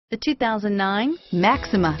The 2009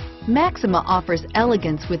 Maxima. Maxima offers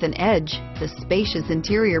elegance with an edge. The spacious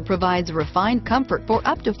interior provides refined comfort for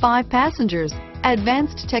up to 5 passengers.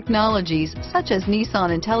 Advanced technologies such as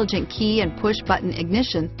Nissan Intelligent Key and push-button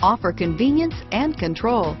ignition offer convenience and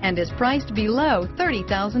control and is priced below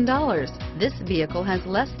 $30,000. This vehicle has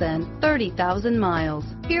less than 30,000 miles.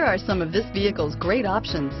 Here are some of this vehicle's great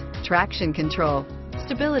options: traction control,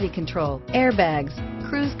 stability control, airbags,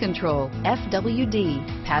 cruise control,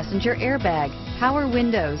 FWD, passenger airbag, power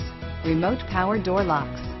windows, remote power door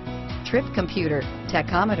locks, trip computer,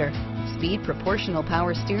 tachometer, speed proportional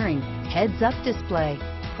power steering, heads-up display,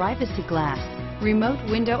 privacy glass, remote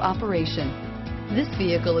window operation. This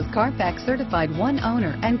vehicle is Carfax certified one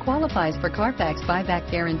owner and qualifies for Carfax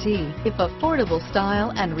buyback guarantee. If affordable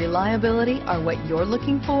style and reliability are what you're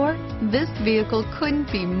looking for, this vehicle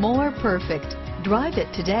couldn't be more perfect. Drive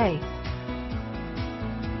it today.